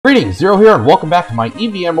Greetings, Zero here, and welcome back to my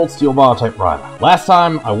Eevee Emerald Steel Monotype run. Last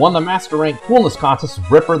time, I won the Master Rank Coolness Contest with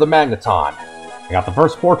Ripper the Magneton. I got the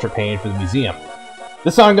first portrait painted for the museum.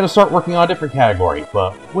 This time I'm going to start working on a different category,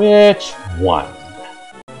 but which one?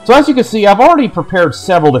 So as you can see, I've already prepared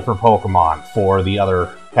several different Pokemon for the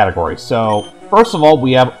other categories. So, first of all,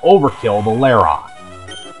 we have Overkill the Lairon.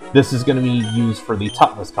 This is going to be used for the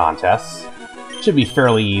Toughness Contests. Should be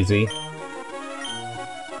fairly easy.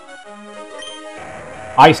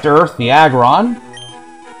 Iced Earth, the Aggron.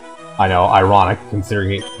 I know, ironic,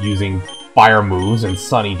 considering it using fire moves and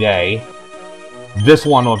Sunny Day. This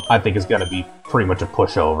one, I think, is going to be pretty much a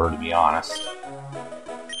pushover, to be honest.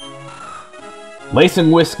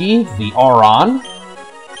 Lacing Whiskey, the Auron.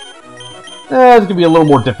 It's going to be a little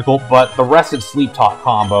more difficult, but the Rested Sleep Talk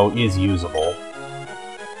combo is usable.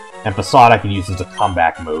 And Facade I can use as a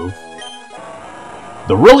comeback move.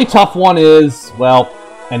 The really tough one is, well...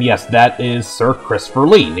 And yes, that is Sir Christopher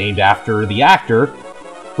Lee, named after the actor,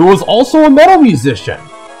 who was also a metal musician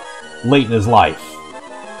late in his life.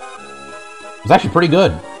 It was actually pretty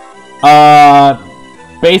good.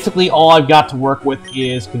 Basically, all I've got to work with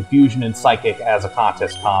is Confusion and Psychic as a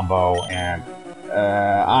contest combo, and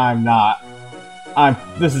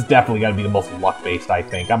this is definitely going to be the most luck-based, I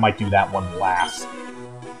think. I might do that one last.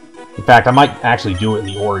 In fact, I might actually do it in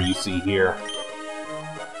the order you see here.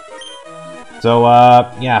 So,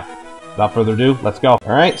 yeah, without further ado, let's go.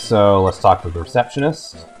 Alright, so let's talk to the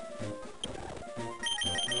receptionist.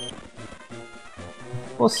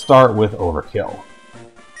 Let's start with Overkill.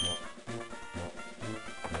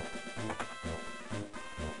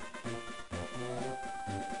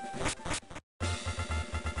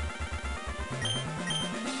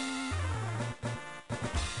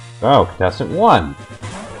 Oh, contestant 1.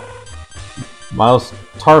 Miles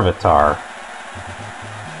Tarvitar.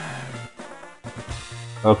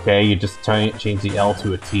 Okay, you just change the L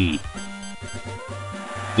to a T.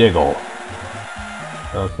 Diggle.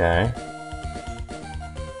 Okay.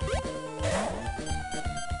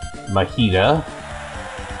 Mahita.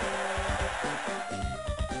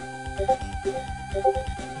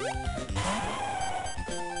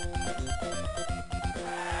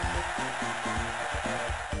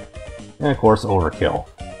 And of course, Overkill.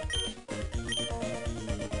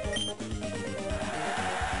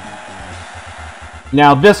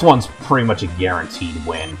 Now, this one's pretty much a guaranteed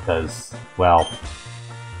win, because, well,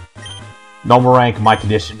 normal rank, my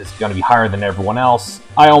condition is going to be higher than everyone else.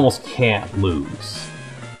 I almost can't lose.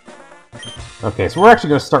 Okay, so we're actually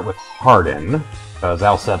going to start with Harden, because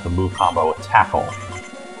that'll set up the move combo with Tackle.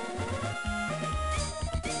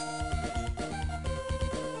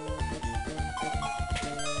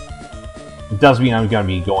 It does mean I'm going to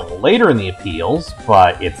be going later in the appeals,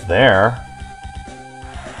 but it's there.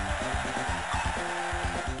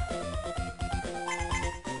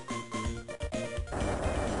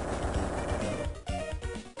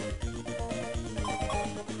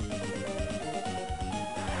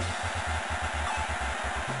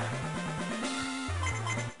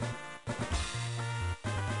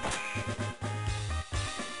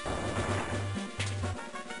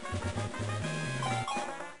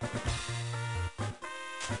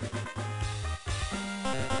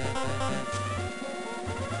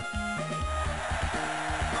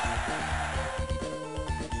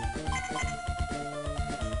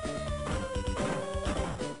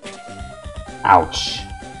 Ouch.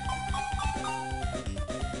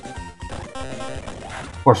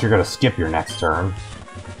 Of course, you're going to skip your next turn.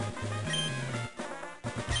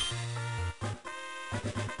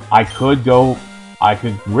 I could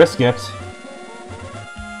risk it.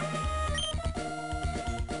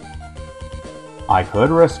 I could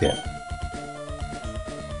risk it.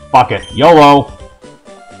 Fuck it. YOLO!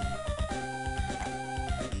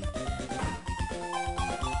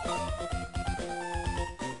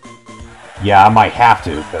 Yeah, I might have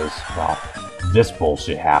to, because, well, this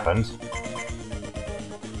bullshit happened.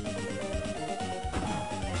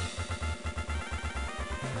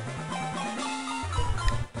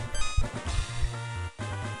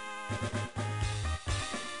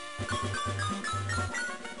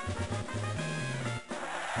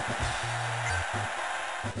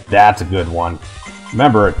 That's a good one.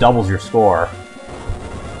 Remember, it doubles your score.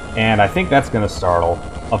 And I think that's going to startle.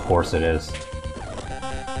 Of course it is.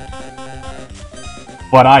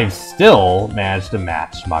 But I've still managed to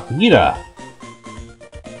match Mahita.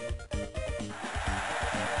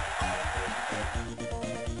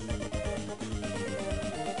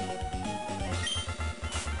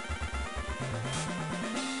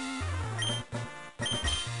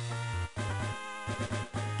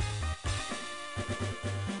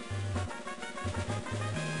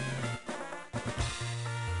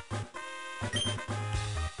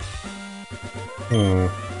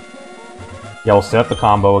 Yeah, we'll set up the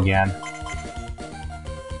combo again.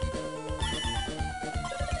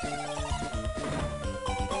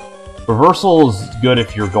 Reversal is good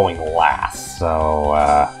if you're going last, so,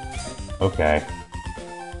 okay.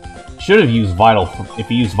 Should have used Vital... If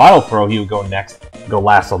he used Vital Throw, he would go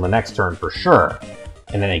last on the next turn for sure.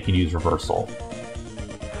 And then he could use Reversal.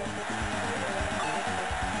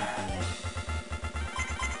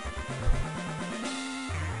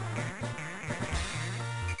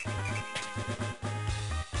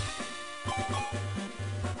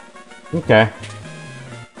 Okay.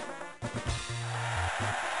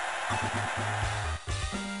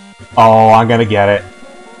 Oh, I'm gonna get it.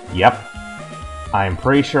 Yep. I'm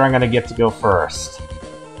pretty sure I'm gonna get to go first.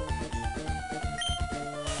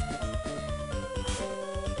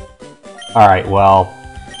 Alright, well...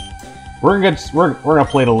 We're gonna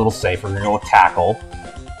play it a little safer. We're gonna go with Tackle.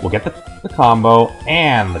 We'll get the combo,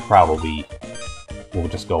 and the crowd will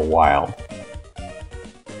just go wild.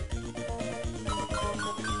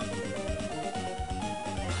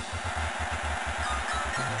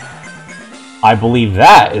 I believe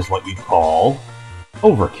that is what you call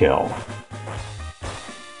Overkill.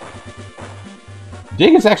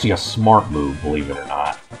 Dig is actually a smart move, believe it or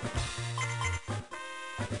not.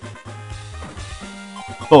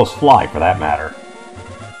 So is Fly, for that matter.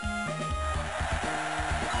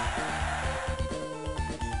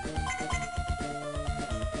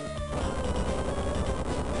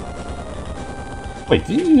 Wait,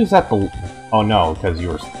 did you use that the... Oh no, because you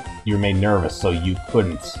were made nervous, so you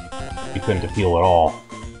couldn't appeal at all.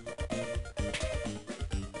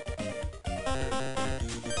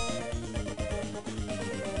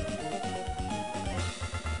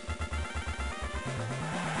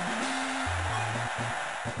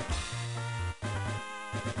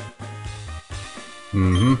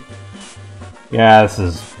 Yeah, this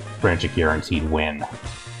is pretty much a guaranteed win.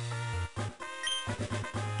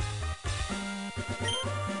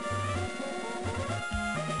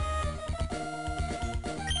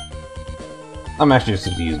 I'm actually just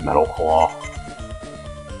going to use Metal Claw.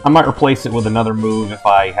 I might replace it with another move if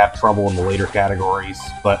I have trouble in the later categories,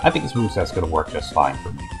 but I think this moveset's going to work just fine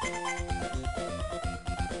for me.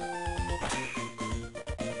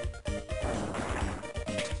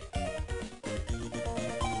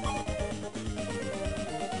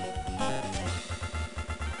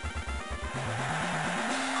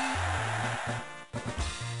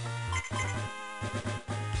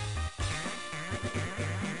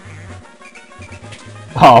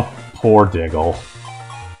 Oh, poor Diggle.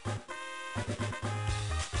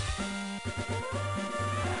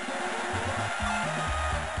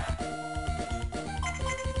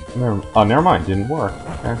 Never mind, didn't work.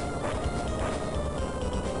 Okay.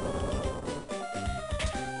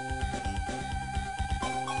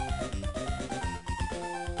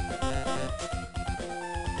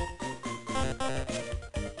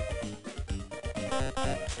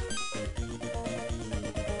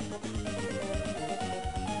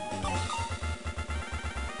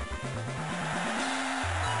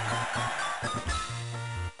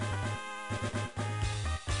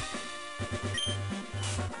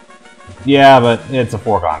 Yeah, but it's a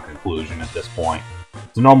foregone conclusion at this point.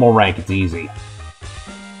 It's a normal rank, it's easy.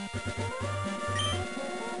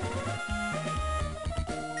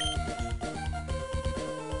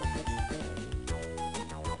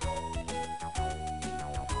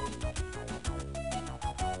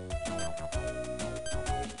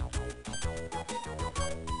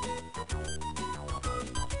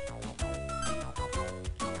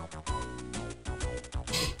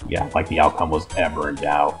 Yeah, like the outcome was ever in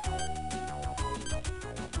doubt.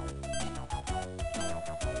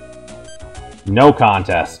 No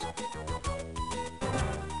contest.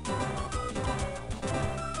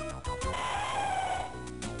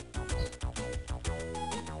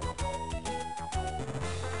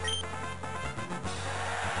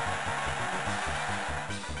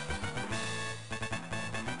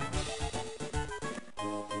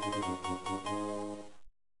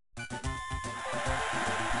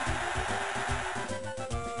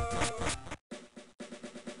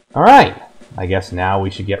 Alright, I guess now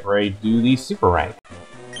we should get ready to do the super rank.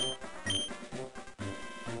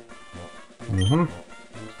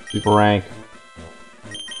 Super rank.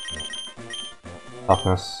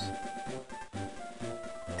 Toughness.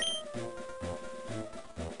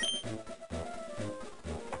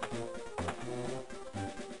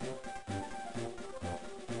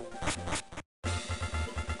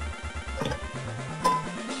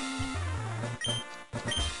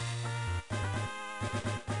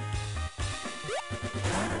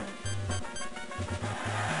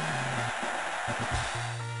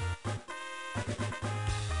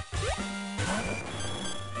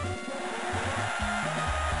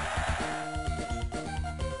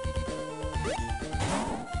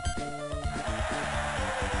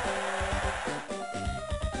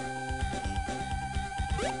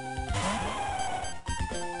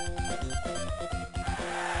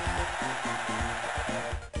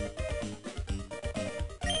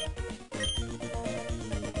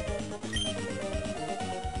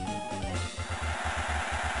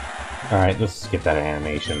 Alright, let's skip that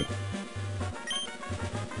animation.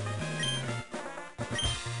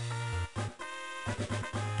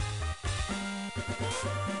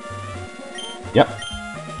 Yep.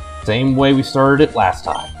 Same way we started it last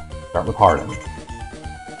time. Start with Harden.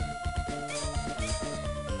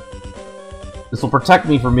 This will protect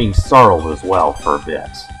me from being startled as well for a bit.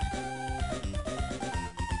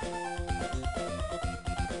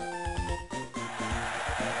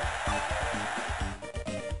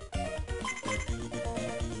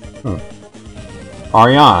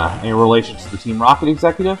 Ariana, any relation to the Team Rocket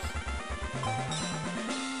executive?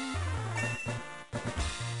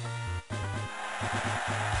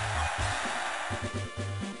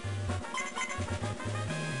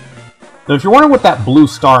 Now, if you're wondering what that blue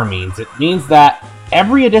star means, it means that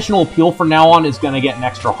every additional appeal from now on is going to get an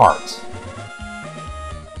extra heart.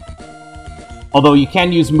 Although you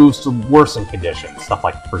can use moves to worsen conditions. Stuff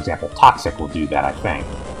like, for example, Toxic will do that, I think.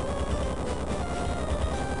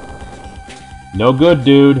 No good,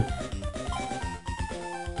 dude.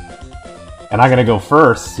 And I'm gonna go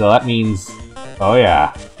first, so that means... Oh,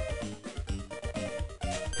 yeah.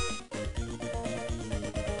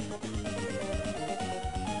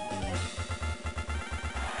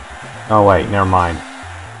 Oh, wait, never mind.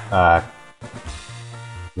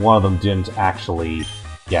 One of them didn't actually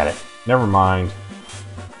get it. Never mind.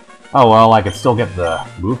 Oh, well, I could still get the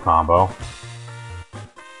move combo.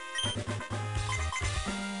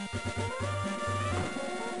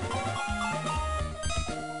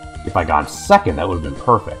 If I got second, that would have been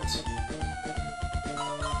perfect.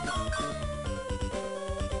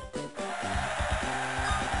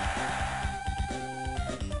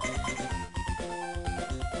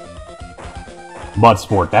 Mud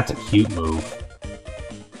Sport, that's a cute move.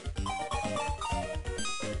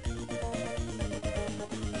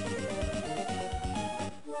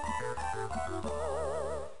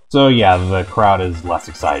 So yeah, the crowd is less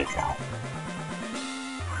excited now.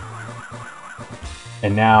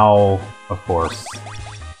 And now, of course,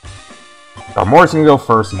 Morrison's gonna go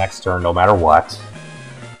first next turn, no matter what.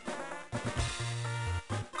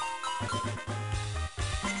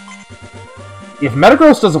 If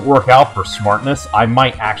Metagross doesn't work out for smartness, I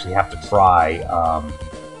might actually have to try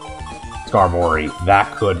Skarmory.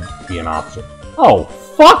 That could be an option. Oh,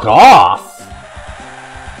 fuck off!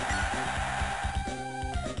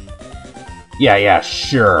 Yeah,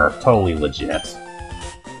 sure. Totally legit.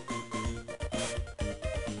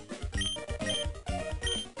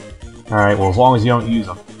 Alright, well, as long as you don't use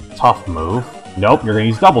a tough move... Nope, you're gonna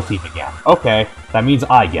use Double Team again. Okay, that means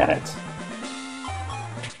I get it.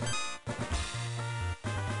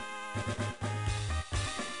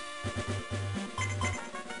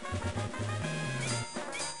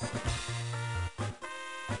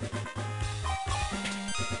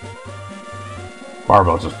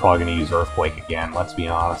 Barbo's is probably gonna use Earthquake again, let's be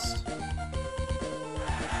honest.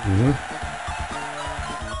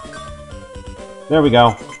 There we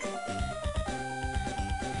go.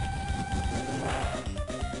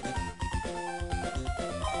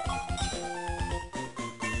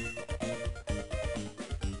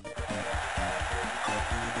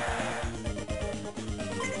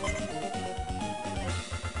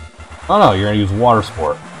 Oh no, you're gonna use Water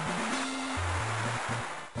Sport.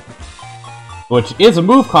 Which is a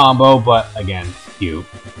move combo, but again, it's cute.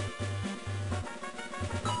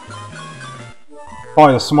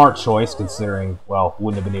 Probably a smart choice, considering, well,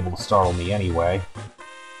 wouldn't have been able to startle me anyway.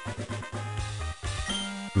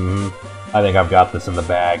 I think I've got this in the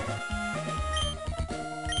bag.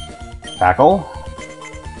 Tackle.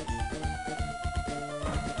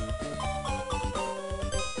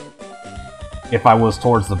 If I was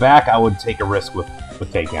towards the back, I would take a risk with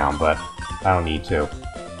takedown, but I don't need to.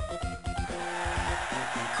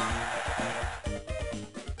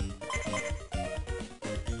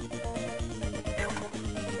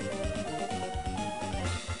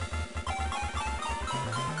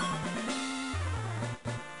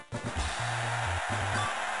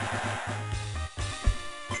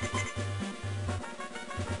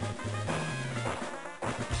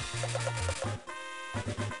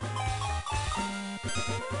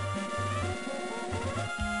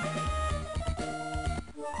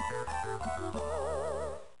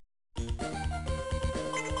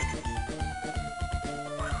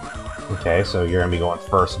 Okay, so you're gonna be going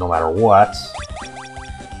first no matter what.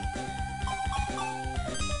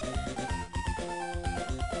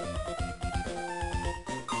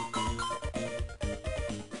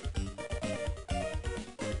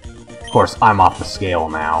 Of course, I'm off the scale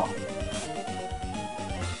now.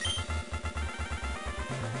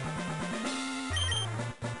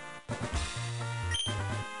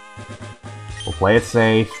 We'll play it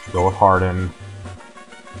safe, go with Harden.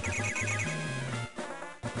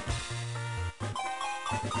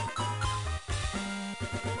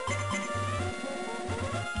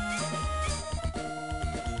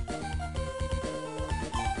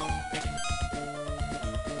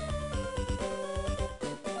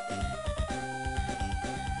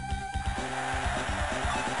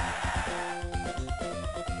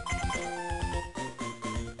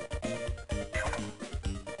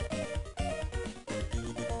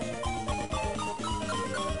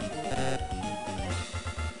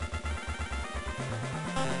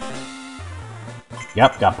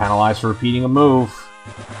 Yep, got penalized for repeating a move.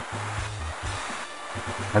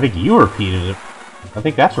 I think you repeated it. I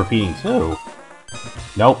think that's repeating too.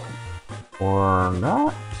 Nope. Or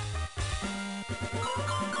not?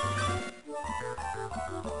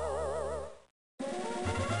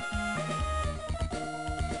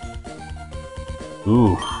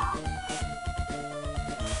 Ooh.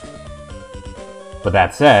 But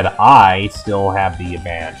that said, I still have the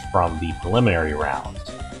advantage from the preliminary rounds.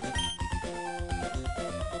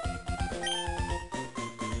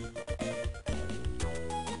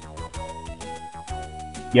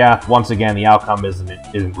 Yeah, once again, the outcome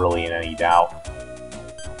isn't really in any doubt.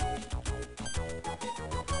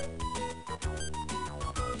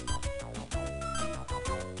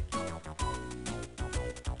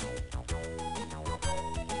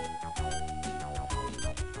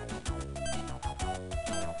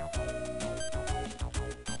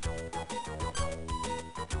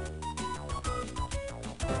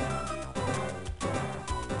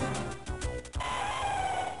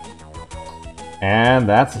 And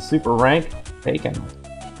that's a super rank taken.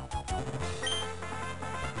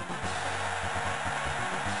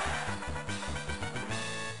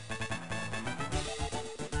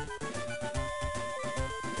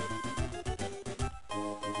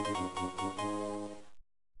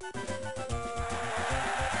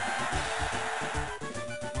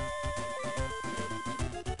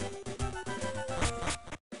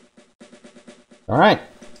 Alright.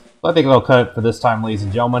 I think that'll cut it for this time, ladies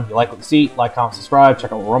and gentlemen. If you like what you see, like, comment, subscribe,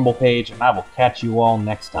 check out the Rumble page, and I will catch you all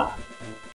next time.